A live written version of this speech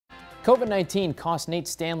COVID-19 cost Nate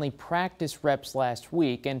Stanley practice reps last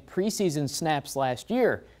week and preseason snaps last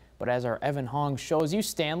year. But as our Evan Hong shows you,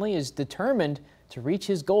 Stanley is determined to reach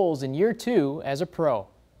his goals in year 2 as a pro.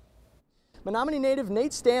 Menominee native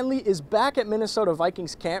Nate Stanley is back at Minnesota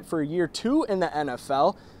Vikings camp for year 2 in the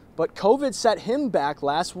NFL, but COVID set him back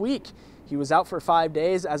last week. He was out for 5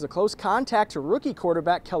 days as a close contact to rookie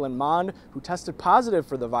quarterback Kellen Mond, who tested positive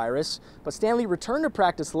for the virus. But Stanley returned to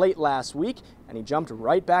practice late last week, and he jumped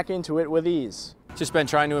right back into it with ease. Just been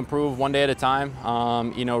trying to improve one day at a time,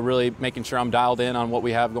 really making sure I'm dialed in on what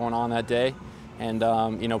we have going on that day. And,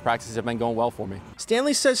 practices have been going well for me.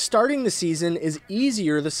 Stanley says starting the season is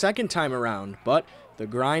easier the second time around, but the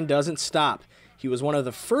grind doesn't stop. He was one of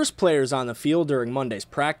the first players on the field during Monday's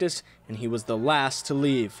practice, and he was the last to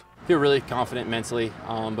leave. I feel really confident mentally,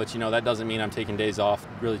 but that doesn't mean I'm taking days off.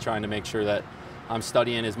 Really trying to make sure that I'm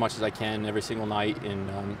studying as much as I can every single night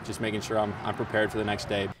and just making sure I'm prepared for the next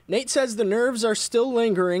day. Nate says the nerves are still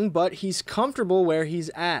lingering, but he's comfortable where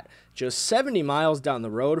he's at, just 70 miles down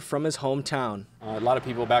the road from his hometown. A lot of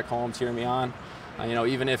people back home cheering me on.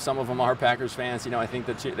 Even if some of them are Packers fans, I think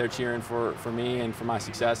that they're cheering for me and for my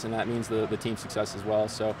success, and that means the team's success as well.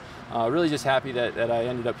 So really just happy that I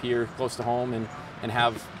ended up here close to home and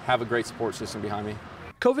have a great support system behind me.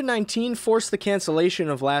 COVID-19 forced the cancellation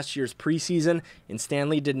of last year's preseason, and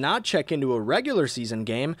Stanley did not check into a regular season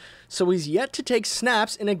game, so he's yet to take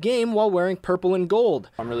snaps in a game while wearing purple and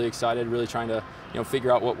gold. I'm really excited, really trying to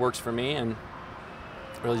figure out what works for me, and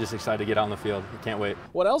really just excited to get on the field. I can't wait.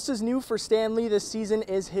 What else is new for Stanley this season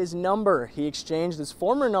is his number. He exchanged his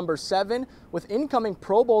former number 7 with incoming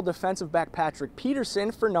Pro Bowl defensive back Patrick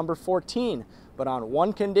Peterson for number 14, but on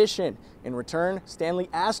one condition. In return, Stanley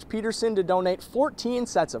asked Peterson to donate 14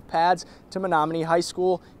 sets of pads to Menominee High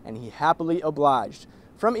School, and he happily obliged.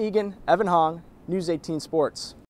 From Eagan, Evan Hong, News 18 Sports.